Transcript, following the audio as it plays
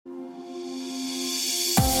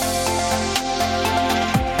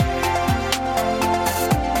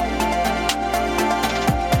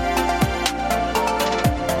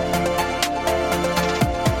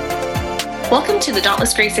to the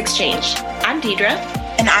Dauntless Grace Exchange. I'm Deidre.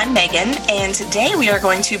 And I'm Megan, and today we are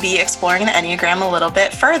going to be exploring the Enneagram a little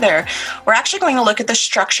bit further. We're actually going to look at the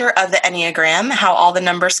structure of the Enneagram, how all the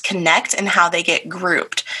numbers connect, and how they get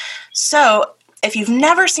grouped. So, if you've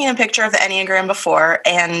never seen a picture of the Enneagram before,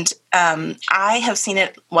 and I have seen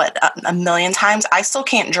it, a million times, I still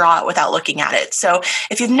can't draw it without looking at it. So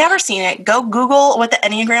if you've never seen it, go Google what the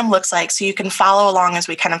Enneagram looks like so you can follow along as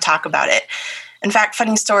we kind of talk about it. In fact,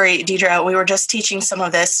 funny story, Deidre, we were just teaching some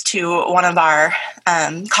of this to one of our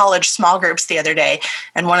college small groups the other day,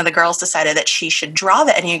 and one of the girls decided that she should draw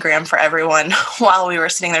the Enneagram for everyone while we were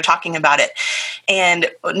sitting there talking about it. And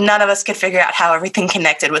none of us could figure out how everything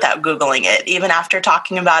connected without Googling it, even after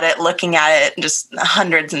talking about it, looking at it just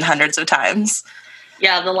hundreds and hundreds of times.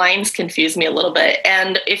 Yeah, the lines confuse me a little bit.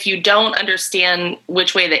 And if you don't understand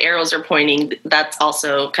which way the arrows are pointing, that's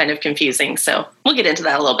also kind of confusing. So we'll get into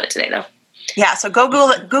that a little bit today, though. Yeah, so go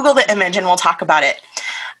Google the image and we'll talk about it.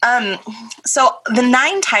 So the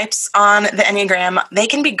 9 types on the Enneagram, they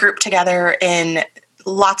can be grouped together in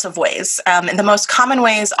lots of ways. And the most common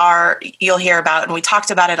ways you'll hear about, and we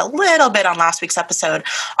talked about it a little bit on last week's episode,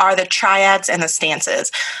 are the triads and the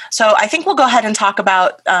stances. So I think we'll go ahead and talk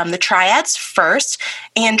about the triads first.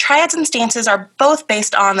 And triads and stances are both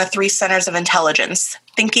based on the 3 centers of intelligence: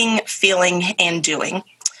 thinking, feeling, and doing.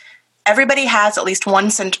 Everybody has at least one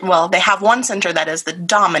center. Well, they have one center that is the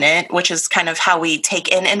dominant, which is kind of how we take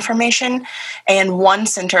in information, and one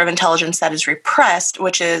center of intelligence that is repressed,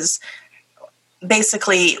 which is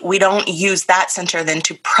basically we don't use that center then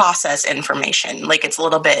to process information. Like, it's a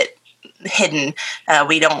little bit hidden.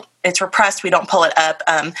 It's repressed. We don't pull it up.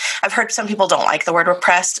 I've heard some people don't like the word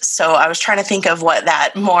repressed, so I was trying to think of what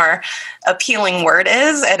that more appealing word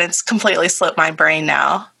is, and it's completely slipped my brain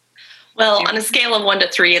now. Well, on a scale of 1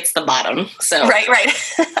 to 3, it's the bottom. So right.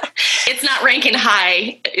 It's not ranking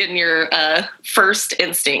high in your first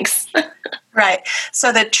instincts. Right.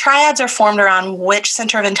 So the triads are formed around which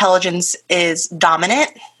center of intelligence is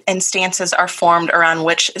dominant, and stances are formed around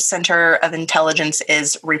which center of intelligence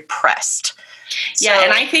is repressed. Yeah,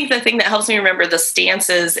 and I think the thing that helps me remember the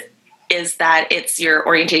stances is that it's your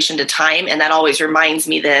orientation to time, and that always reminds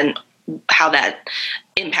me then how that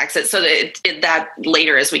impacts it, so that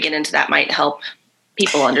later as we get into that might help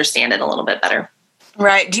people understand it a little bit better.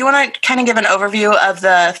 Right. Do you want to kind of give an overview of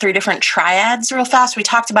the 3 different triads real fast? We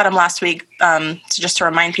talked about them last week, so just to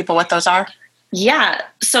remind people what those are. Yeah.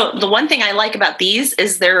 So the one thing I like about these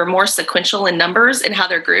is they're more sequential in numbers and how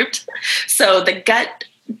they're grouped. So the gut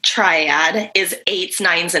triad is 8s,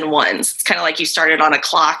 9s, and 1s. It's kind of like you started on a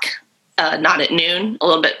clock, not at noon, a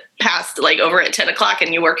little bit past, like over at 10 o'clock,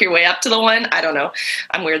 and you work your way up to the 1. I don't know.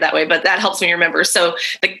 I'm weird that way, but that helps me remember. So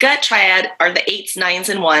the gut triad are the 8s, 9s,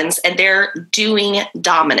 and 1s, and they're doing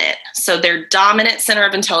dominant. So their dominant center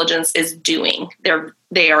of intelligence is doing.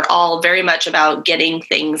 They are all very much about getting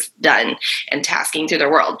things done and tasking through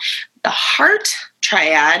their world. The heart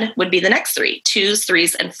triad would be the next 3, 2s,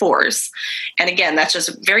 3s, and 4s. And again, that's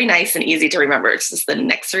just very nice and easy to remember. It's just the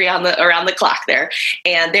next 3 around the clock there.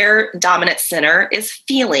 And their dominant center is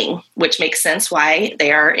feeling, which makes sense why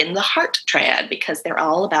they are in the heart triad, because they're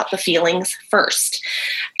all about the feelings first.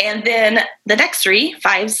 And then the next 3,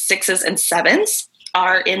 5s, 6s, and 7s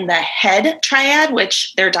are in the head triad,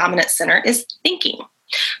 which their dominant center is thinking.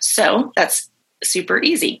 So that's super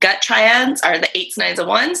easy. Gut triads are the 8s, 9s, and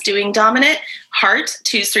 1s, doing dominant. Heart,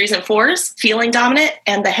 2s, 3s, and 4s, feeling dominant.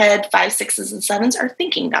 And the head, 5s, 6s, and 7s are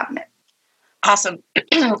thinking dominant. Awesome.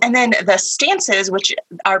 And then the stances, which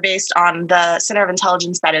are based on the center of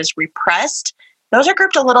intelligence that is repressed, those are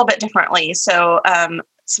grouped a little bit differently. So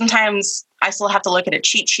sometimes I still have to look at a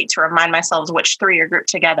cheat sheet to remind myself which 3 are grouped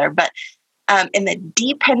together. But in the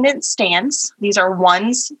dependent stance, these are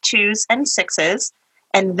 1s, 2s, and 6s.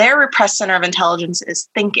 And their repressed center of intelligence is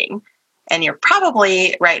thinking. And you're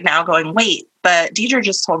probably right now going, wait, but Deidre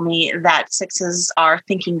just told me that 6s are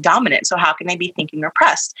thinking dominant. So how can they be thinking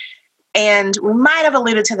repressed? And we might have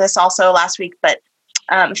alluded to this also last week, but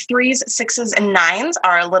 3s, 6s, and 9s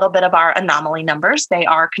are a little bit of our anomaly numbers. They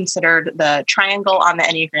are considered the triangle on the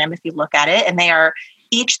Enneagram if you look at it. And they are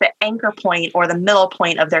each the anchor point or the middle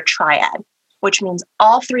point of their triad, which means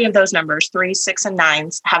all 3 of those numbers, 3, 6, and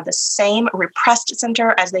 9s, have the same repressed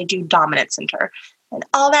center as they do dominant center. And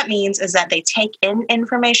all that means is that they take in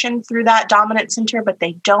information through that dominant center, but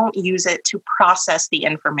they don't use it to process the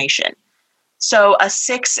information. So a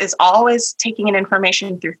 6 is always taking in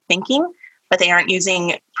information through thinking, but they aren't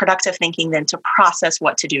using productive thinking then to process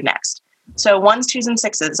what to do next. So 1s, 2s, and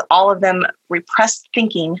 6s, all of them repress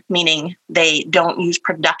thinking, meaning they don't use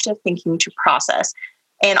productive thinking to process.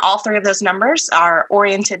 And all 3 of those numbers are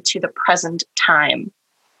oriented to the present time.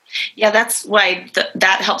 Yeah, that's why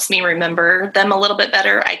that helps me remember them a little bit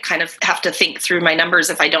better. I kind of have to think through my numbers.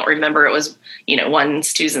 If I don't remember it was,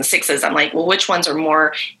 ones, twos, and sixes, I'm like, well, which ones are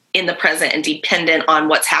more in the present and dependent on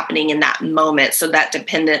what's happening in that moment? So that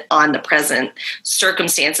dependent on the present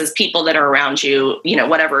circumstances, people that are around you,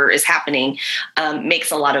 whatever is happening,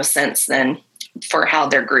 makes a lot of sense then for how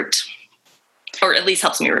they're grouped, or at least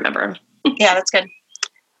helps me remember. Yeah, that's good.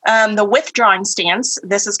 The withdrawing stance,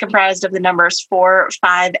 this is comprised of the numbers 4,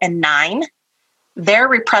 5, and 9. Their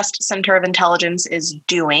repressed center of intelligence is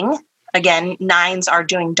doing. Again, 9s are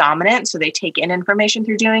doing dominant, so they take in information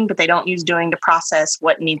through doing, but they don't use doing to process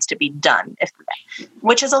what needs to be done,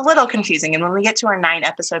 which is a little confusing. And when we get to our 9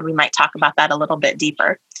 episode, we might talk about that a little bit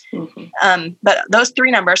deeper. Mm-hmm. But those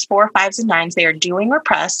 3 numbers, 4, 5s, and 9s, they are doing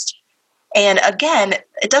repressed. And again,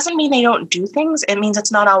 it doesn't mean they don't do things. It means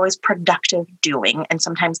it's not always productive doing. And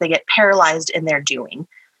sometimes they get paralyzed in their doing.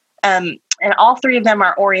 And all 3 of them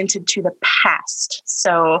are oriented to the past.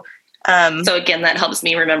 So again, that helps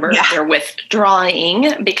me remember they're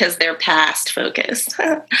withdrawing because they're past focused.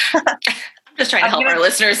 I'm just trying to help our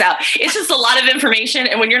listeners out. It's just a lot of information.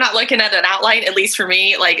 And when you're not looking at an outline, at least for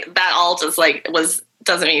me, like that all just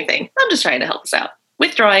doesn't mean anything. I'm just trying to help us out.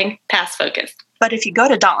 Withdrawing, past focused. But if you go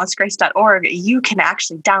to dauntlessgrace.org, you can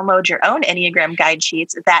actually download your own Enneagram guide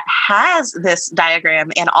sheets that has this diagram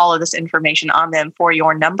and all of this information on them for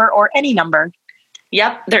your number or any number.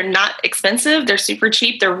 Yep. They're not expensive. They're super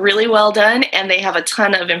cheap. They're really well done. And they have a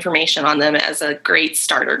ton of information on them as a great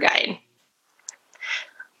starter guide.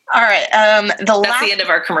 All right. That's the end of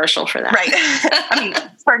our commercial for that. Right.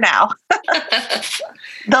 For now.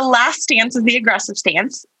 The last stance is the aggressive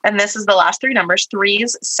stance. And this is the last 3 numbers,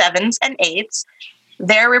 3s, 7s, and 8s.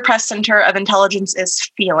 Their repressed center of intelligence is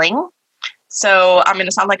feeling. So I'm going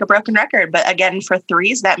to sound like a broken record. But again, for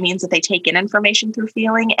 3s, that means that they take in information through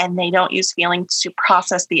feeling and they don't use feeling to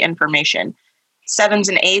process the information. 7s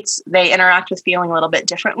and 8s, they interact with feeling a little bit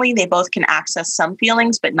differently. They both can access some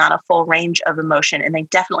feelings, but not a full range of emotion. And they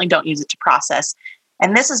definitely don't use it to process.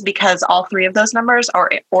 And this is because all 3 of those numbers are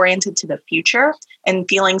oriented to the future and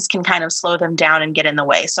feelings can kind of slow them down and get in the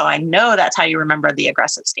way. So I know that's how you remember the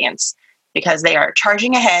aggressive stance because they are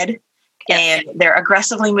charging ahead and they're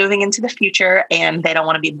aggressively moving into the future and they don't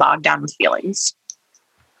want to be bogged down with feelings.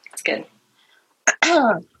 That's good.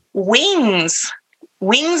 Wings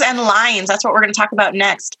and lines. That's what we're going to talk about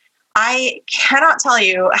next. I cannot tell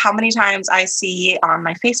you how many times I see on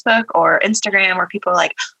my Facebook or Instagram where people are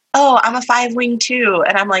like, oh, I'm a 5-wing too.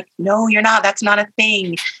 And I'm like, no, you're not. That's not a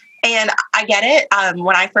thing. And I get it.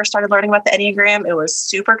 When I first started learning about the Enneagram, it was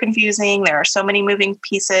super confusing. There are so many moving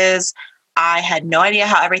pieces. I had no idea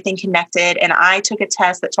how everything connected. And I took a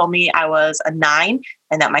test that told me I was a 9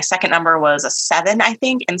 and that my second number was a 7, I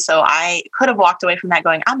think. And so I could have walked away from that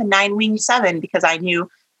going, I'm a 9-wing 7 because I knew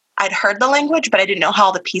I'd heard the language, but I didn't know how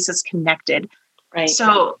all the pieces connected. Right.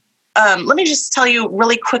 So let me just tell you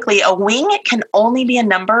really quickly, a wing can only be a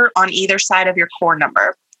number on either side of your core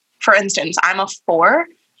number. For instance, I'm a 4,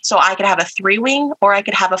 so I could have a 3-wing or I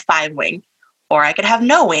could have a 5-wing, or I could have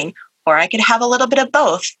no wing, or I could have a little bit of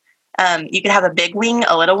both. You could have a big wing,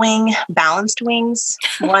 a little wing, balanced wings.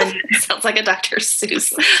 One sounds like a Dr.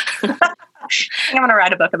 Seuss. I'm going to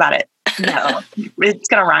write a book about it. No, it's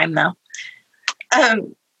going to rhyme though.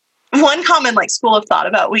 One common school of thought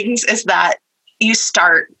about wings is that you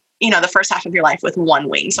start, the first half of your life with 1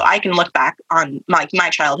 wing. So I can look back on my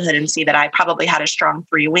childhood and see that I probably had a strong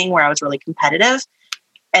 3-wing where I was really competitive.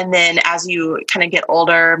 And then as you kind of get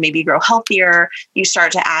older, maybe you grow healthier, you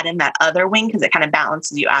start to add in that other wing because it kind of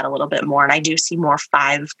balances you out a little bit more. And I do see more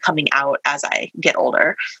 5 coming out as I get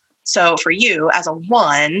older. So for you as a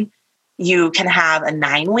 1, you can have a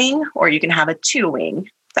 9-wing or you can have a 2-wing.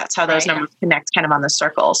 That's how those numbers connect kind of on the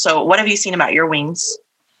circle. So what have you seen about your wings?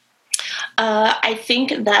 I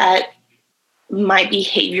think that my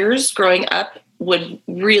behaviors growing up would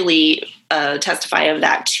really testify of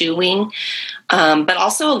that 2-wing. But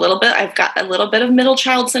also a little bit, I've got a little bit of middle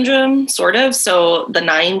child syndrome, sort of. So the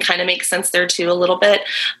 9 kind of makes sense there too, a little bit.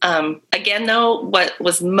 Again, though, what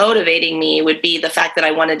was motivating me would be the fact that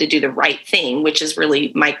I wanted to do the right thing, which is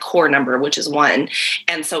really my core number, which is 1.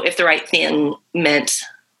 And so if the right thing meant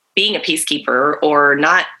being a peacekeeper or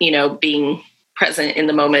not, being present in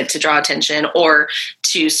the moment to draw attention or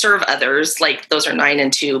to serve others, those are 9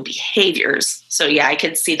 and 2 behaviors. So yeah, I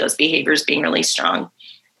could see those behaviors being really strong.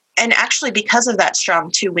 And actually, because of that strong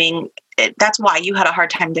 2-wing, that's why you had a hard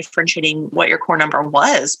time differentiating what your core number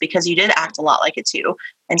was, because you did act a lot like a 2.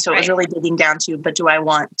 And so it was really digging down to, but do I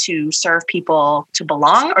want to serve people to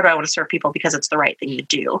belong, or do I want to serve people because it's the right thing to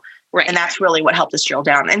do? Right. And that's really what helped us drill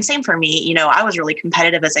down. And same for me. You know, I was really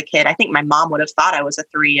competitive as a kid. I think my mom would have thought I was a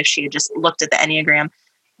 3 if she had just looked at the Enneagram.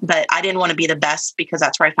 But I didn't want to be the best because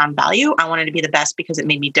that's where I found value. I wanted to be the best because it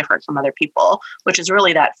made me different from other people, which is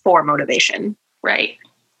really that 4 motivation. Right.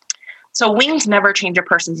 So wings never change a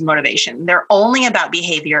person's motivation. They're only about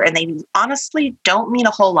behavior, and they honestly don't mean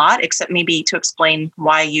a whole lot, except maybe to explain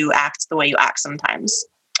why you act the way you act sometimes.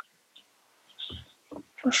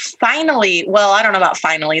 Finally, well, I don't know about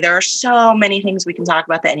finally. There are so many things we can talk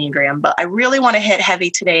about the Enneagram, but I really want to hit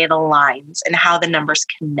heavy today the lines and how the numbers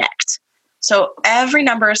connect. So every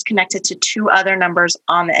number is connected to 2 other numbers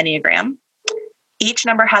on the Enneagram. Each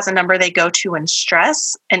number has a number they go to in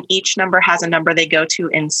stress, and each number has a number they go to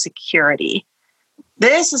in security.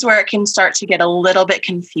 This is where it can start to get a little bit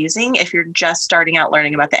confusing if you're just starting out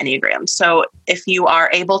learning about the Enneagram. So if you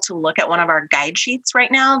are able to look at one of our guide sheets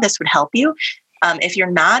right now, this would help you. If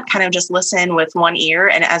you're not, kind of just listen with one ear.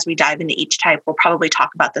 And as we dive into each type, we'll probably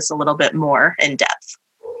talk about this a little bit more in depth.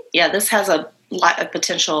 Yeah, this has a lot of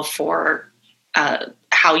potential for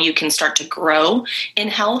how you can start to grow in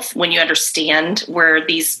health when you understand where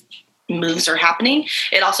these moves are happening.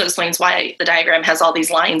 It also explains why the diagram has all these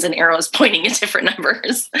lines and arrows pointing at different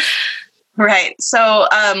numbers. Right. So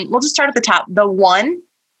we'll just start at the top. The 1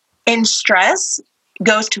 in stress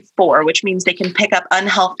goes to 4, which means they can pick up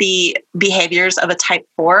unhealthy behaviors of a type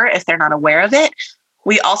 4 if they're not aware of it.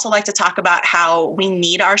 We also like to talk about how we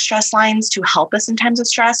need our stress lines to help us in times of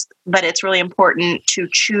stress, but it's really important to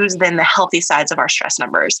choose then the healthy sides of our stress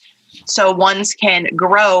numbers. So 1s can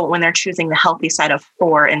grow when they're choosing the healthy side of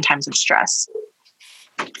 4 in times of stress.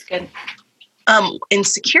 Good. In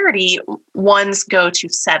security, 1s go to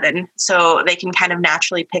 7. So they can kind of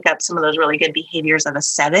naturally pick up some of those really good behaviors of a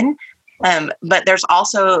 7. But there's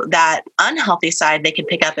also that unhealthy side they can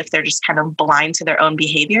pick up if they're just kind of blind to their own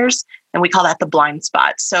behaviors. And we call that the blind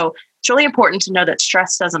spot. So it's really important to know that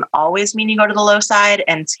stress doesn't always mean you go to the low side,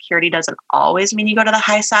 and security doesn't always mean you go to the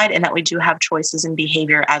high side, and that we do have choices in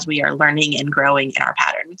behavior as we are learning and growing in our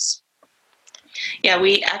patterns. Yeah,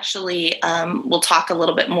 we actually will talk a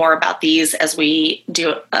little bit more about these as we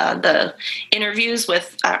do the interviews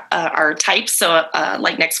with our types. So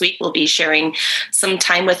like next week, we'll be sharing some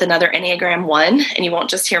time with another Enneagram 1, and you won't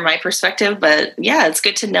just hear my perspective, but yeah, it's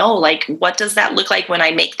good to know, like, what does that look like when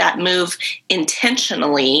I make that move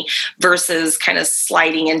intentionally versus kind of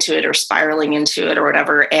sliding into it or spiraling into it or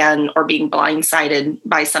whatever, or being blindsided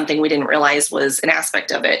by something we didn't realize was an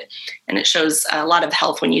aspect of it. And it shows a lot of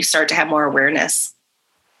health when you start to have more awareness.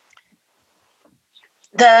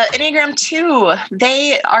 The Enneagram 2,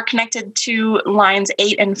 they are connected to lines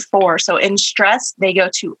 8 and 4. So in stress, they go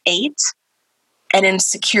to 8. And in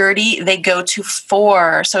security, they go to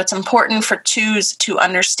 4. So it's important for 2s to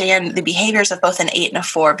understand the behaviors of both an 8 and a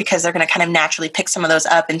 4, because they're going to kind of naturally pick some of those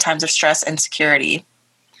up in times of stress and security.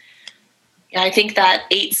 Yeah, I think that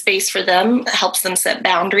 8 space for them helps them set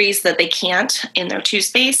boundaries that they can't in their 2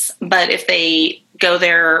 space. But if they go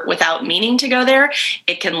there without meaning to go there,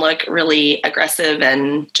 it can look really aggressive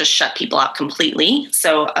and just shut people out completely.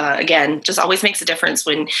 So again, just always makes a difference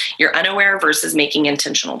when you're unaware versus making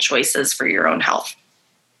intentional choices for your own health.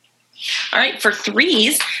 All right, for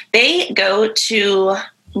 3s, they go to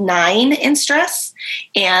 9 in stress,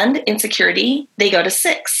 and in security, they go to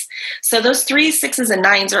 6. So those 3s, 6s, and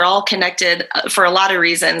 9s are all connected for a lot of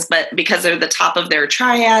reasons, but because they're the top of their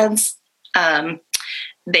triads,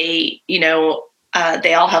 they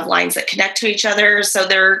all have lines that connect to each other. So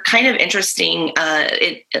they're kind of interesting,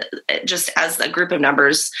 just as a group of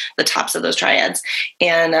numbers, the tops of those triads.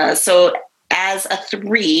 And so as a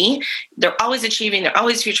 3, they're always achieving, they're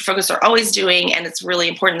always future focused, they're always doing, and it's really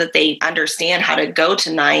important that they understand how to go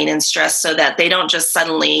to 9 in stress so that they don't just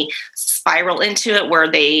suddenly spiral into it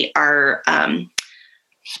where they are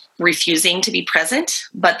refusing to be present,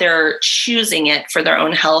 but they're choosing it for their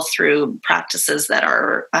own health through practices that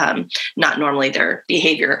are not normally their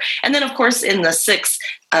behavior. And then, of course, in the 6,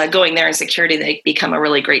 going there in security, they become a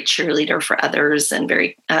really great cheerleader for others and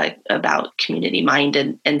very about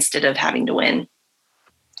community-minded instead of having to win.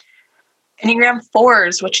 Enneagram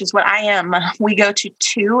 4s, which is what I am, we go to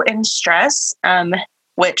 2 in stress,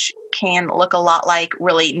 which can look a lot like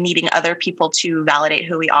really needing other people to validate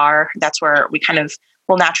who we are. That's where we kind of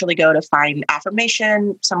will naturally go to find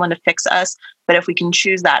affirmation, someone to fix us. But if we can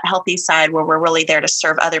choose that healthy side where we're really there to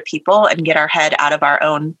serve other people and get our head out of our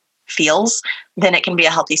own feels, then it can be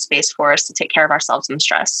a healthy space for us to take care of ourselves in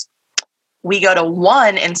stress. We go to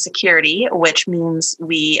 1 in security, which means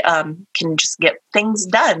we can just get things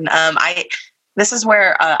done. This is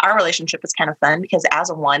where our relationship is kind of fun, because as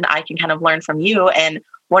a 1, I can kind of learn from you. And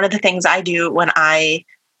one of the things I do when I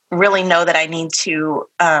really know that I need to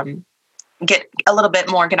get a little bit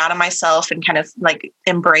more, get out of myself and kind of like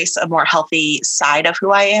embrace a more healthy side of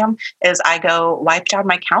who I am, is I go wipe down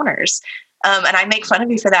my counters. And I make fun of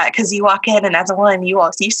you for that because you walk in and as a woman, you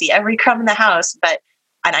see every crumb in the house,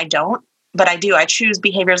 and I don't, but I do. I choose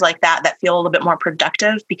behaviors like that feel a little bit more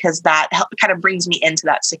productive because that kind of brings me into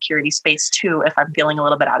that security space too, if I'm feeling a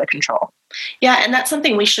little bit out of control. Yeah. And that's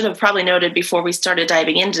something we should have probably noted before we started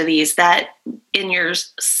diving into these, that in your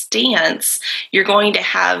stance, you're going to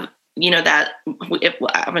have, that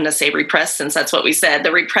I'm going to say repressed, since that's what we said,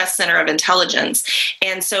 the repressed center of intelligence.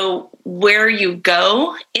 And so where you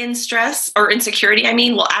go in stress or insecurity,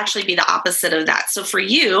 will actually be the opposite of that. So for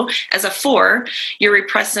you as a 4, your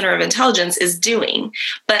repressed center of intelligence is doing,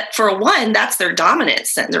 but for a 1, that's their dominant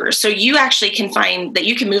center. So you actually can find that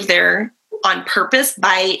you can move there on purpose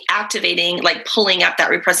by activating, like pulling up that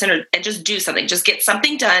repressed center and just do something, just get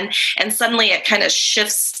something done. And suddenly it kind of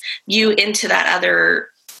shifts you into that other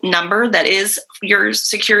number that is your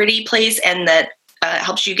security place and that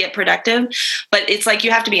helps you get productive. But it's like you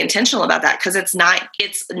have to be intentional about that because it's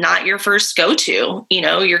not your first go-to.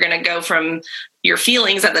 You're going to go from your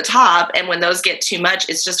feelings at the top, and when those get too much,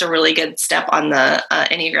 it's just a really good step on the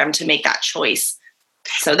Enneagram to make that choice.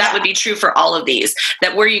 So that would be true for all of these,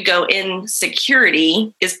 that where you go in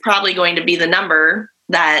security is probably going to be the number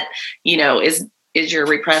that is your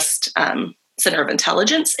repressed center of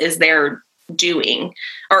intelligence, is their doing,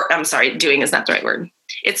 or I'm sorry, doing is not the right word.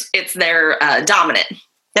 It's their dominant.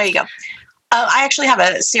 There you go. I actually have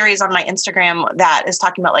a series on my Instagram that is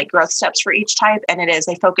talking about like growth steps for each type. And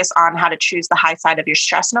they focus on how to choose the high side of your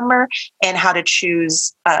stress number and how to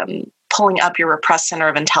choose pulling up your repressed center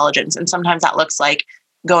of intelligence. And sometimes that looks like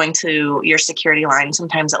going to your security line.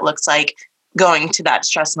 Sometimes it looks like going to that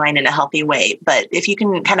stress line in a healthy way. But if you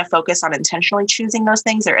can kind of focus on intentionally choosing those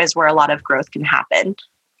things, there is where a lot of growth can happen.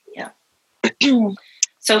 Yeah.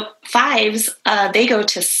 So 5s, they go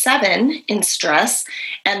to 7 in stress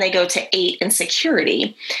and they go to 8 in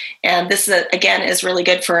security. And this, again, is really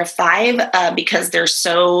good for a 5 because they're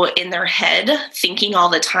so in their head thinking all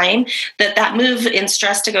the time that move in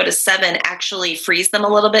stress to go to 7 actually frees them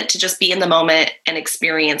a little bit to just be in the moment and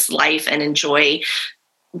experience life and enjoy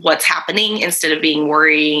what's happening instead of being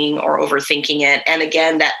worrying or overthinking it. And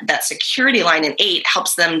again, that security line in 8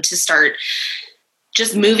 helps them to start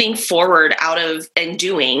just moving forward out of and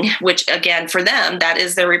doing, which again, for them, that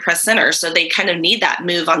is their repressed center. So they kind of need that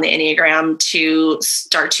move on the Enneagram to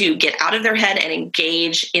start to get out of their head and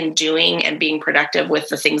engage in doing and being productive with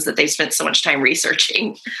the things that they've spent so much time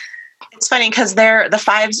researching. It's funny because the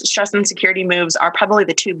 5's stress and security moves are probably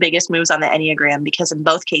the 2 biggest moves on the Enneagram, because in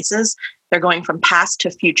both cases, they're going from past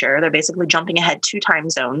to future. They're basically jumping ahead 2 time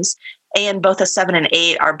zones. And both a 7 and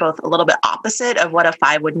 8 are both a little bit opposite of what a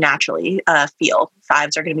 5 would naturally feel.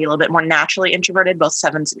 5s are going to be a little bit more naturally introverted. Both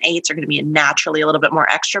 7s and 8s are going to be naturally a little bit more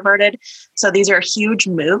extroverted. So these are huge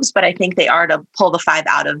moves, but I think they are to pull the 5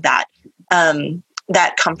 out of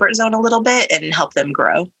that comfort zone a little bit and help them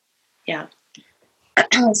grow. Yeah.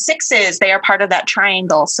 6s, they are part of that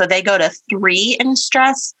triangle. So they go to 3 in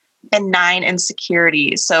stress and 9 in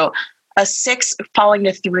security. So a 6 falling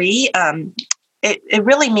to 3, it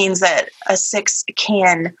really means that a 6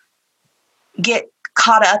 can get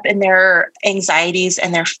caught up in their anxieties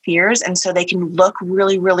and their fears. And so they can look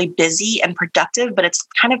really, really busy and productive, but it's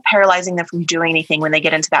kind of paralyzing them from doing anything when they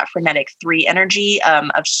get into that frenetic 3 energy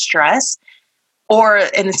of stress. Or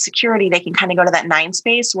in security, they can kind of go to that 9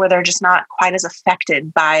 space where they're just not quite as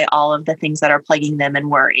affected by all of the things that are plaguing them and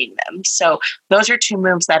worrying them. So those are 2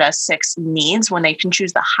 moves that a 6 needs. When they can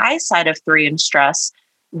choose the high side of 3 in stress,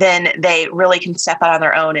 then they really can step out on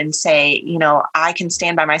their own and say, I can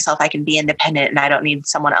stand by myself. I can be independent, and I don't need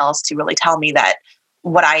someone else to really tell me that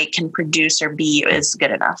what I can produce or be is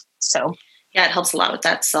good enough. So yeah, it helps a lot with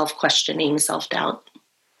that self-questioning, self-doubt.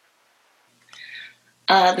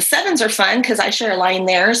 The 7s are fun because I share a line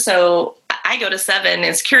there. So I go to 7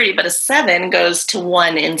 in security, but a 7 goes to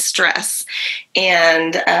 1 in stress,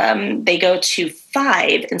 and they go to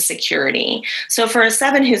 5 in security. So for a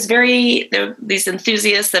 7 who's they're these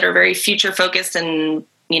enthusiasts that are very future focused and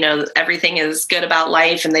everything is good about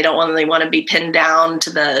life and they don't really want to be pinned down to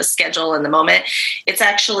the schedule in the moment. It's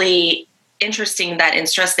actually interesting that in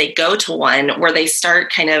stress they go to 1 where they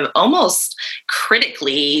start kind of almost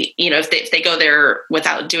critically, if they go there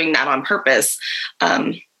without doing that on purpose,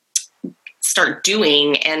 start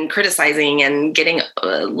doing and criticizing and getting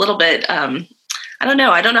a little bit I don't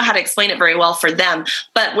know. I don't know how to explain it very well for them.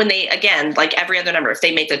 But when they, again, like every other number, if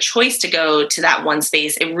they make the choice to go to that one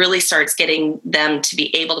space, it really starts getting them to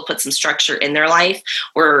be able to put some structure in their life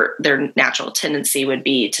where their natural tendency would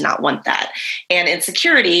be to not want that. And in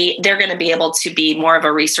security, they're going to be able to be more of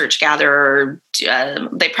a research gatherer.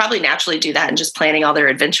 They probably naturally do that in just planning all their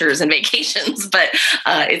adventures and vacations, but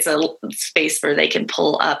it's a space where they can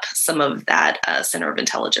pull up some of that center of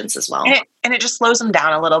intelligence as well. And it just slows them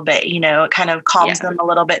down a little bit, it kind of calms them a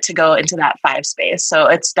little bit to go into that 5 space. So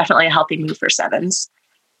it's definitely a healthy move for 7s.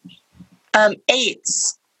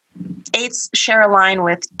 8s. 8s share a line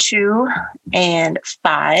with 2 and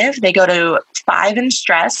 5. They go to 5 in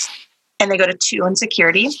stress and they go to 2 in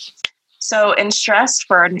security. So in stress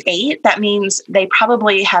for an 8, that means they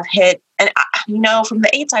probably have hit, and from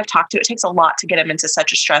the 8s I've talked to, it takes a lot to get them into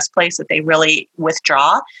such a stress place that they really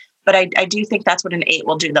withdraw. But I do think that's what an 8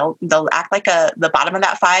 will do. They'll act like the bottom of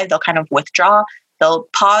that 5. They'll kind of withdraw. They'll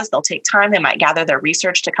pause. They'll take time. They might gather their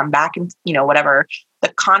research to come back and, whatever the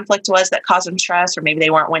conflict was that caused them stress, or maybe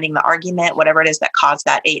they weren't winning the argument, whatever it is that caused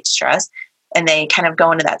that 8 stress. And they kind of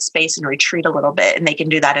go into that space and retreat a little bit. And they can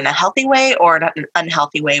do that in a healthy way or in an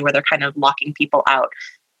unhealthy way where they're kind of locking people out.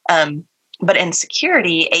 But in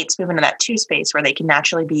security, 8s move into that 2 space where they can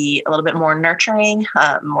naturally be a little bit more nurturing,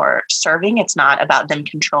 more serving. It's not about them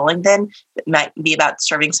controlling them. It might be about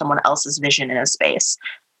serving someone else's vision in a space.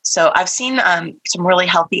 So I've seen some really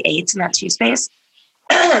healthy 8s in that 2 space.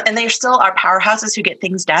 And they still are powerhouses who get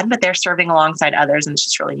things done, but they're serving alongside others. And it's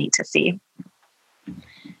just really neat to see.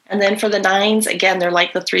 And then for the 9s, again, they're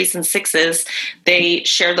like the 3s and 6s. They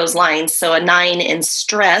share those lines. So a 9 in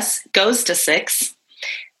stress goes to 6.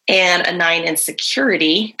 And a 9 in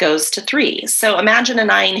security goes to 3. So imagine a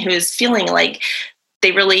 9 who's feeling like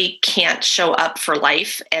they really can't show up for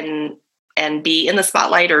life and be in the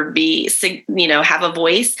spotlight or have a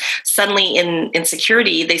voice. Suddenly in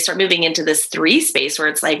security, they start moving into this 3 space where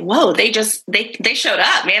it's like, whoa, they showed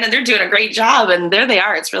up, man, and they're doing a great job. And there they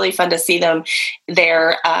are. It's really fun to see them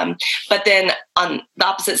there. But then on the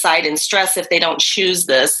opposite side in stress, if they don't choose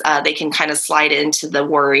this, they can kind of slide into the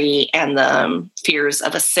worry and the fears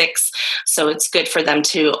of a 6. So it's good for them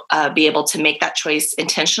to be able to make that choice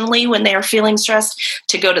intentionally when they are feeling stressed,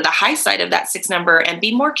 to go to the high side of that 6 number and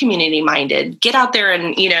be more community minded. Get out there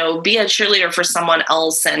and, be a cheerleader for someone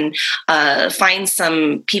else and find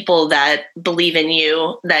some people that believe in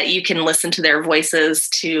you, that you can listen to their voices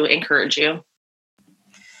to encourage you.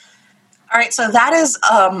 All right, so that is,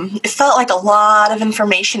 it felt like a lot of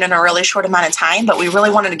information in a really short amount of time, but we really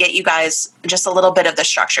wanted to get you guys just a little bit of the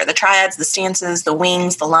structure, the triads, the stances, the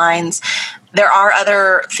wings, the lines. There are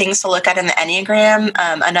other things to look at in the Enneagram.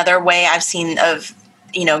 Another way I've seen of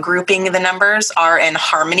grouping the numbers are in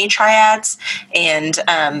harmony triads, and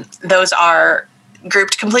those are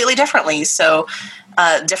grouped completely differently. So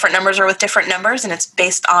different numbers are with different numbers, and it's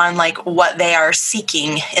based on like what they are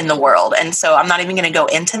seeking in the world. And so I'm not even going to go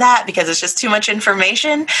into that because it's just too much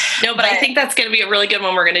information. No, but I think that's going to be a really good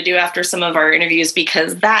one we're going to do after some of our interviews,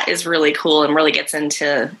 because that is really cool and really gets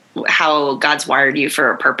into how God's wired you for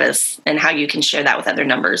a purpose and how you can share that with other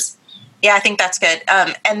numbers. Yeah, I think that's good.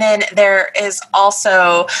 And then there is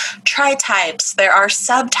also tri-types. There are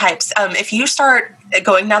subtypes. If you start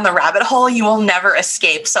going down the rabbit hole, you will never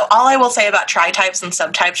escape. So all I will say about tri-types and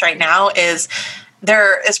subtypes right now is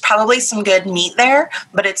there is probably some good meat there,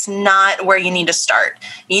 but it's not where you need to start.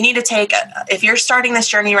 You need to if you're starting this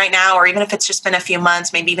journey right now, or even if it's just been a few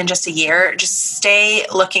months, maybe even just a year, just stay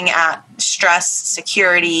looking at stress,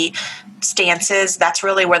 security, stances. That's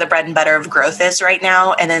really where the bread and butter of growth is right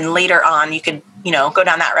now. And then later on, you could, go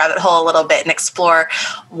down that rabbit hole a little bit and explore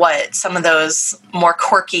what some of those more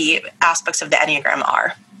quirky aspects of the Enneagram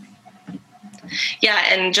are. Yeah,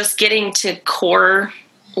 and just getting to core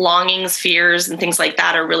longings, fears, and things like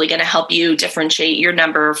that are really going to help you differentiate your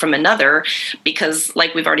number from another, because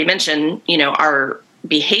like we've already mentioned, our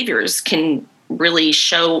behaviors can really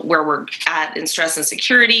show where we're at in stress and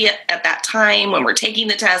security at that time when we're taking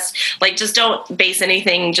the test. Like, just don't base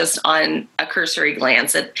anything just on a cursory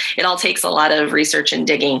glance. It all takes a lot of research and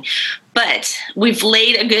digging. But we've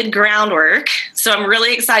laid a good groundwork. So I'm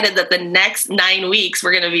really excited that the next 9 weeks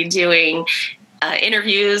we're going to be doing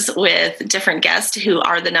interviews with different guests who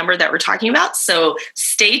are the number that we're talking about. So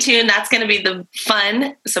stay tuned. That's going to be the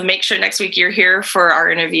fun. So make sure next week you're here for our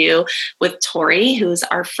interview with Tori, who's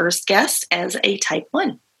our first guest as a type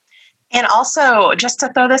 1. And also, just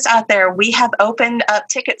to throw this out there, we have opened up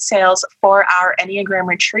ticket sales for our Enneagram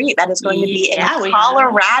retreat. That is going to be in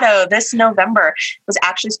Colorado this November. It was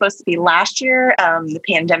actually supposed to be last year. The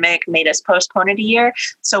pandemic made us postpone it a year.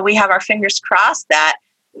 So we have our fingers crossed that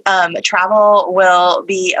Travel will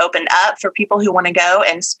be opened up for people who want to go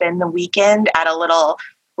and spend the weekend at a little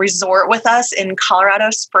resort with us in Colorado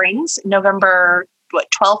Springs, November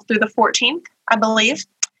 12th through the 14th, I believe.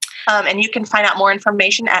 And you can find out more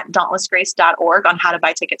information at dauntlessgrace.org on how to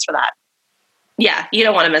buy tickets for that. Yeah, you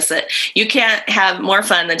don't want to miss it. You can't have more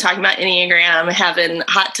fun than talking about Enneagram, having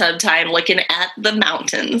hot tub time, looking at the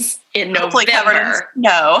mountains in November.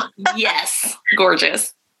 No. Yes,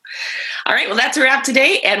 gorgeous. All right, well, that's a wrap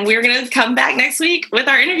today, and we're going to come back next week with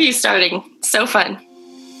our interview starting. So fun.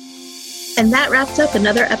 And that wraps up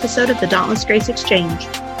another episode of the Dauntless Grace Exchange.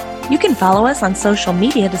 You can follow us on social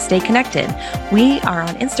media to stay connected. We are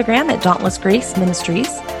on Instagram at Dauntless Grace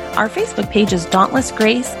Ministries. Our Facebook page is Dauntless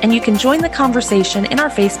Grace, and you can join the conversation in our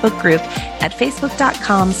Facebook group at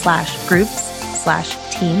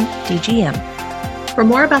facebook.com/groups/teamdgm. For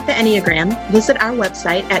more about the Enneagram, visit our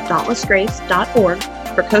website at dauntlessgrace.org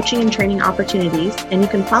for coaching and training opportunities, and you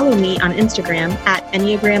can follow me on Instagram at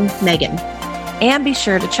EnneagramMegan. And be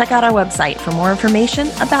sure to check out our website for more information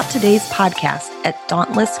about today's podcast at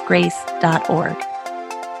dauntlessgrace.org.